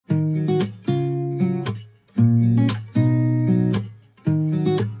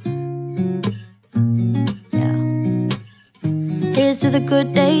the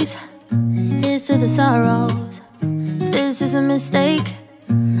good days, here's to the sorrows. If this is a mistake,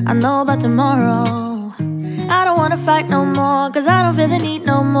 I know about tomorrow. I don't wanna fight no more, cause I don't feel the need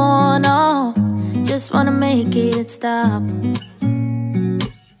no more, no. Just wanna make it stop.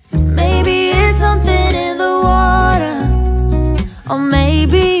 Maybe it's something in the water, or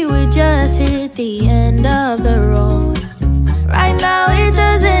maybe we just hit the end of the road. Right now it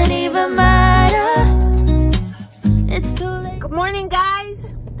doesn't even matter. It's too late. Good morning,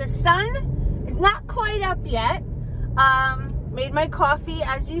 guys. The sun is not quite up yet. Made my coffee,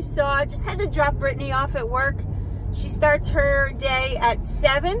 as you saw. Just had to drop Brittany off at work. She starts her day at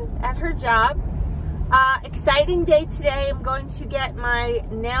 7 at her job. Exciting day today. I'm going to get my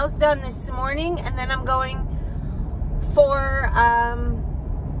nails done this morning, and then I'm going for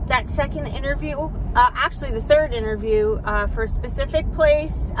that second interview, actually the third interview for a specific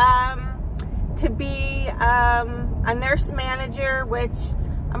place to be a nurse manager, which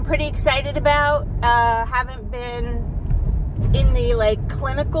I'm pretty excited about. Haven't been in the like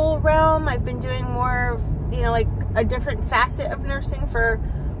clinical realm. I've been doing more of, you know, like a different facet of nursing for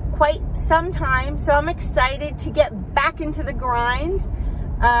quite some time, so I'm excited to get back into the grind,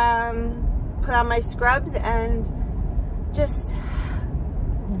 put on my scrubs and just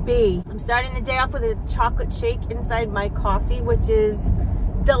be. I'm starting the day off with a chocolate shake inside my coffee, which is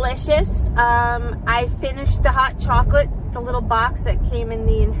delicious. I finished the hot chocolate, the little box that came in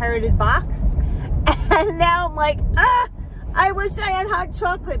the inherited box, and now I'm like, I wish I had hot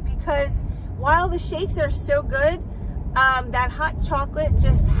chocolate, because while the shakes are so good, that hot chocolate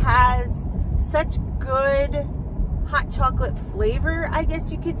just has such good hot chocolate flavor, I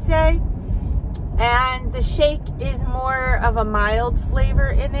guess you could say. And the shake is more of a mild flavor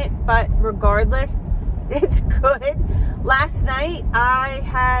in it, but regardless, it's good. Last night I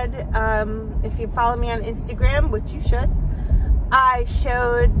had, if you follow me on Instagram, which you should, I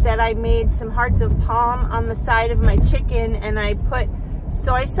showed that I made some hearts of palm on the side of my chicken, and I put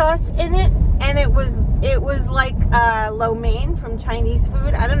soy sauce in it, and it was like lo mein from Chinese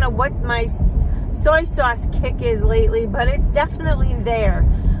food. I don't know what my soy sauce kick is lately, but it's definitely there.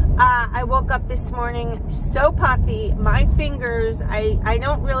 I woke up this morning so puffy. My fingers, I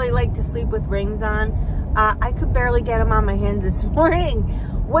don't really like to sleep with rings on. I could barely get them on my hands this morning,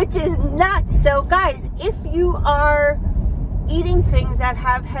 which is nuts. So guys, if you are eating things that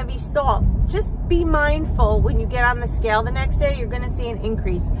have heavy salt, just be mindful when you get on the scale the next day. You're going to see an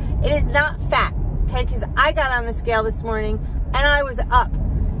increase. It is not fat, okay? Because I got on the scale this morning and I was up,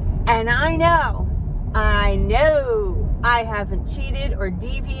 and I know I haven't cheated or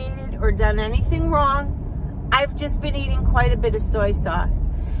deviated or done anything wrong. I've just been eating quite a bit of soy sauce.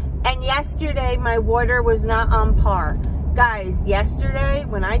 And yesterday my water was not on par. Guys, yesterday,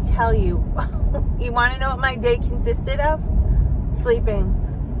 when I tell you, you want to know what my day consisted of? Sleeping.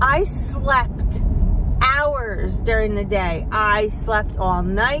 I slept hours during the day. I slept all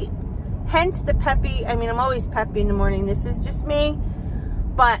night. Hence the peppy. I mean, I'm always peppy in the morning. This is just me.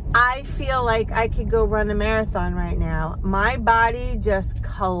 But I feel like I could go run a marathon right now. My body just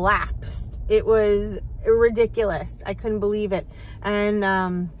collapsed. It was ridiculous. I couldn't believe it.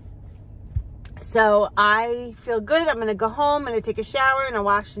 And so I feel good. I'm going to go home. I'm going to take a shower and a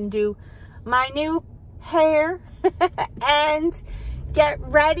wash and do my new hair and get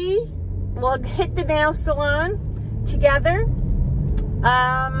ready. We'll hit the nail salon together.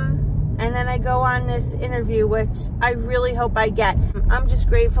 And then I go on this interview, which I really hope I get. I'm just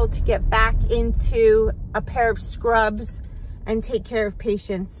grateful to get back into a pair of scrubs and take care of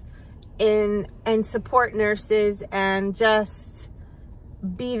patients and support nurses and just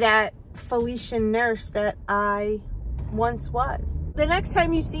be that Feliciannurse that I once was. The next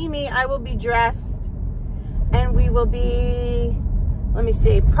time you see me, I will be dressed, and we will be, let me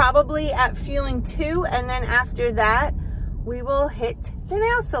see, probably at Fueling 2, and then after that, we will hit the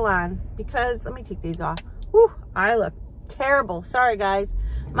nail salon, because let me take these off. Whew, I look terrible. Sorry, guys.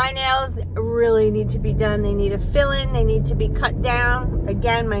 My nails really need to be done. They need a fill-in. They need to be cut down.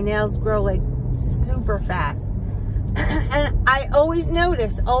 Again, my nails grow like super fast. And I always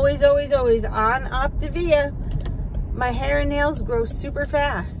notice, always on Optavia, my hair and nails grow super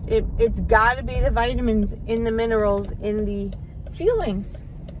fast. It's got to be the vitamins in the minerals in the Fuelings.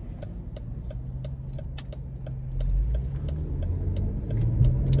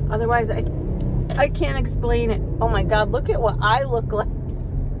 Otherwise, I can't explain it. Oh my God, look at what I look like.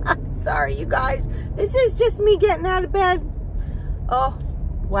 I'm sorry, you guys. This is just me getting out of bed. Oh,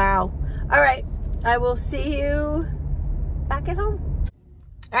 wow. All right, I will see you back at home.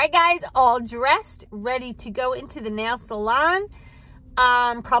 All right, guys, all dressed, ready to go into the nail salon.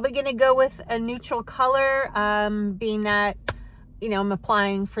 I'm probably going to go with a neutral color, being that you know, I'm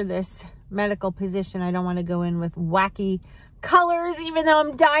applying for this medical position. I don't want to go in with wacky colors, even though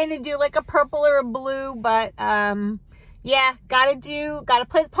I'm dying to do like a purple or a blue, but yeah, gotta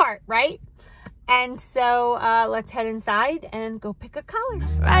play the part, right? And so let's head inside and go pick a color.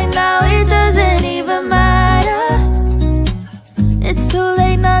 Right now it doesn't even matter. It's too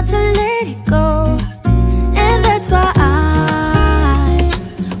late not to let it go. And that's why I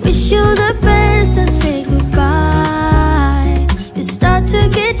wish you the best and say goodbye. You start to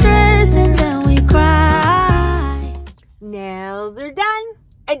get dressed and then we cry. Nails are done.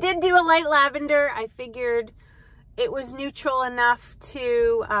 I did do a light lavender. I figured it was neutral enough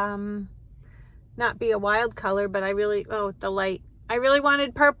to not be a wild color, but I really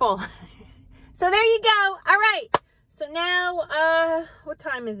wanted purple. So there you go. All right. So now, what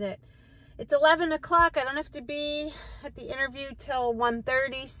time is it? It's 11 o'clock. I don't have to be at the interview till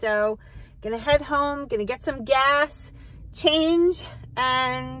 1:30. So gonna head home, gonna get some gas, change,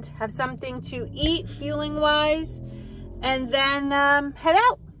 and have something to eat fueling wise, and then head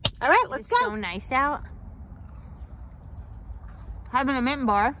out. All right, let's go. It's so nice out. Having a mint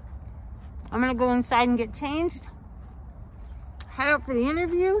bar. I'm gonna go inside and get changed. Head out for the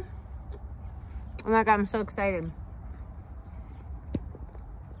interview. Oh my God, I'm so excited.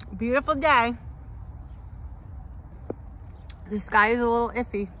 Beautiful day. The sky is a little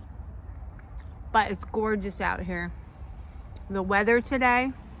iffy, but it's gorgeous out here. The weather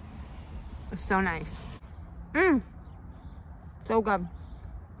today is so nice. So good.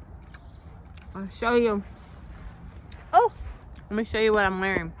 I'll show you. Oh, let me show you what I'm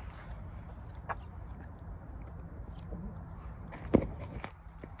wearing.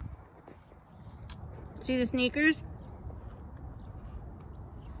 See the sneakers?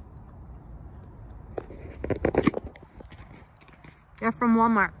 They're from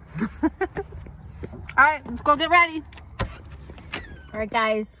Walmart. All right, let's go get ready. All right,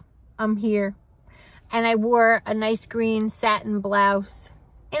 guys, I'm here. And I wore a nice green satin blouse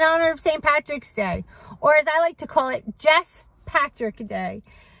in honor of St. Patrick's Day. Or as I like to call it, Jess Patrick Day.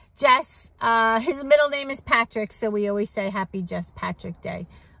 Jess, his middle name is Patrick, so we always say Happy Jess Patrick Day.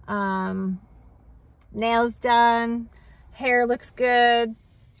 Nails done. Hair looks good.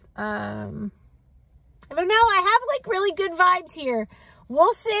 I don't know. I have like really good vibes here.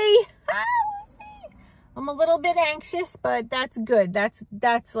 We'll see. We'll see. I'm a little bit anxious, but that's good.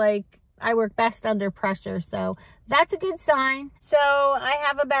 That's like, I work best under pressure. So that's a good sign. So I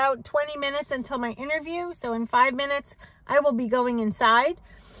have about 20 minutes until my interview. So in 5 minutes, I will be going inside.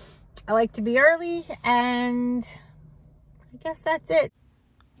 I like to be early, and I guess that's it.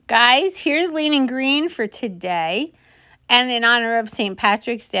 Guys, here's Leaning Green for today. And in honor of St.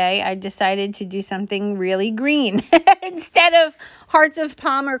 Patrick's Day, I decided to do something really green. Instead of hearts of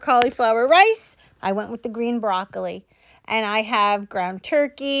palm or cauliflower rice, I went with the green broccoli. And I have ground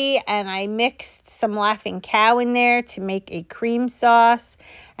turkey, and I mixed some Laughing Cow in there to make a cream sauce.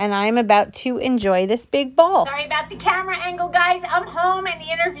 And I'm about to enjoy this big bowl. Sorry about the camera angle, guys. I'm home, and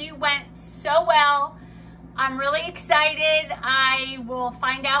the interview went so well. I'm really excited. I will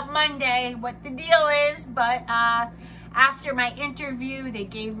find out Monday what the deal is, but after my interview, they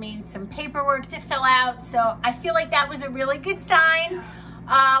gave me some paperwork to fill out, so I feel like that was a really good sign.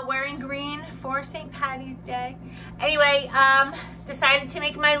 Wearing green for St. Patty's Day. Anyway, decided to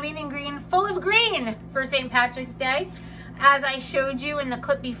make my Leaning Green full of green for St. Patrick's Day. As I showed you in the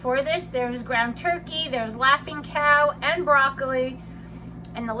clip before this, there's ground turkey, there's Laughing Cow, and broccoli.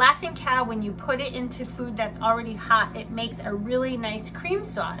 And the Laughing Cow, when you put it into food that's already hot, it makes a really nice cream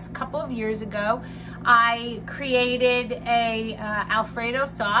sauce. A couple of years ago, I created a Alfredo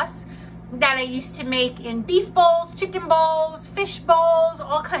sauce that I used to make in beef bowls, chicken bowls, fish bowls,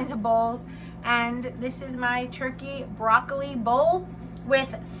 all kinds of bowls. And this is my turkey broccoli bowl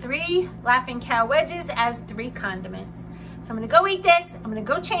with 3 Laughing Cow wedges as 3 condiments. So I'm gonna go eat this. I'm gonna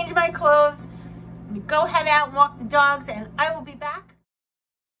go change my clothes. I'm gonna go head out and walk the dogs, and I will be back.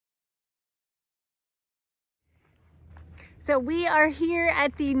 So we are here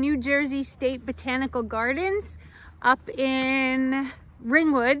at the New Jersey State Botanical Gardens up in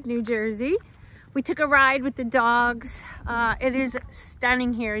Ringwood, New Jersey. We took a ride with the dogs. It is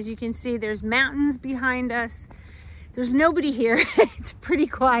stunning here. As you can see, there's mountains behind us. There's nobody here. It's pretty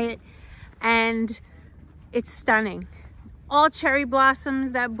quiet, and it's stunning. All cherry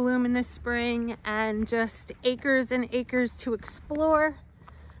blossoms that bloom in the spring, and just acres and acres to explore.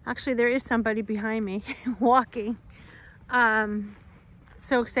 Actually, there is somebody behind me walking.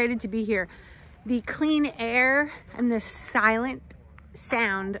 So excited to be here. The clean air and the silent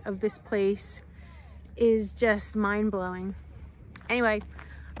sound of this place is just mind-blowing. Anyway,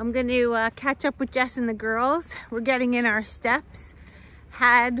 I'm I'm going to catch up with Jess and the girls. We're getting in our steps.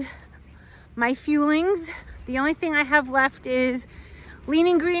 Had my fuelings. The only thing I have left is Lean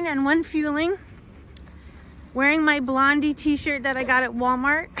and Green and one fueling. Wearing my Blondie t-shirt that I got at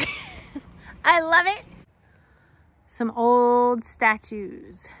Walmart. I love it. Some old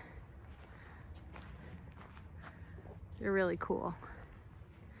statues. They're really cool.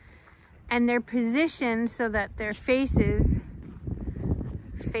 And they're positioned so that their faces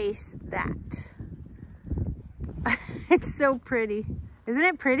face that. It's so pretty. Isn't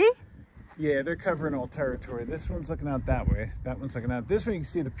it pretty? Yeah, they're covering all territory. This one's looking out that way. That one's looking out. This one you can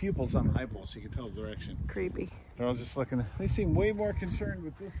see the pupils on the eyeballs, so you can tell the direction. Creepy. They're all just looking. They seem way more concerned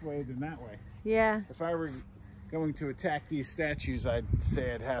with this way than that way. Yeah. If I were going to attack these statues, I'd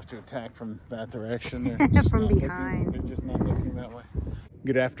say I'd have to attack from that direction. They're just from behind. They're just not looking that way.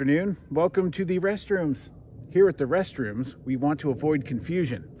 Good afternoon. Welcome to the restrooms. Here at the restrooms, we want to avoid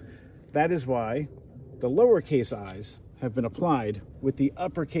confusion. That is why the lowercase i's have been applied with the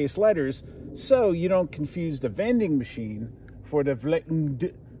uppercase letters so you don't confuse the vending machine for the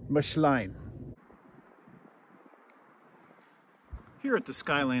Vlettend-Maschlein. Here at the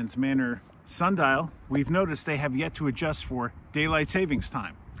Skylands Manor sundial, we've noticed they have yet to adjust for daylight savings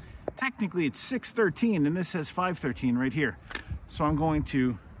time. Technically it's 6:13 and this says 5:13 right here. So I'm going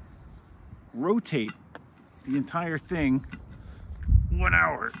to rotate the entire thing 1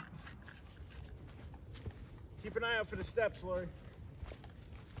 hour. Keep an eye out for the steps, Lori.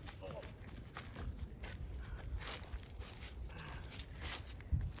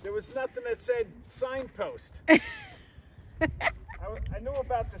 There was nothing that said signpost. I knew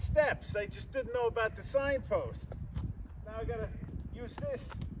about the steps, I just didn't know about the signpost. Now I gotta use this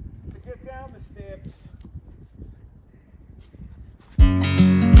to get down the steps.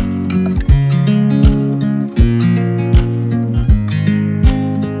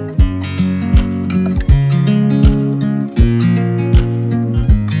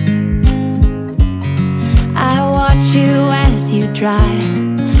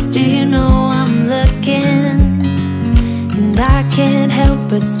 Drive. Do you know I'm looking? And I can't help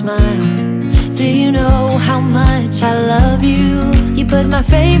but smile. Do you know how much I love you? You put my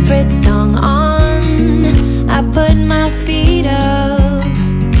favorite song on, I put my feet up,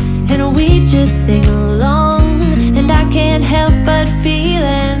 and we just sing along. And I can't help but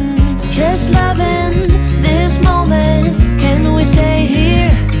feeling, just loving this moment. Can we stay here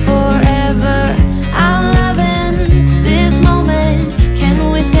forever? I'm loving this moment.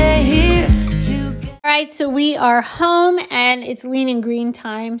 Can we stay here together? All right, so we are home and it's Lean and Green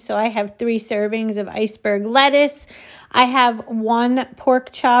time. So I have 3 servings of iceberg lettuce. I have 1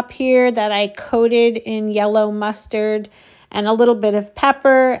 pork chop here that I coated in yellow mustard and a little bit of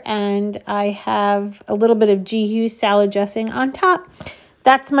pepper. And I have a little bit of G-Hughes salad dressing on top.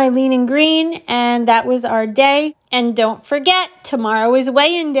 That's my Lean and Green, and that was our day. And don't forget, tomorrow is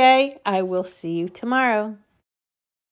weigh-in day. I will see you tomorrow.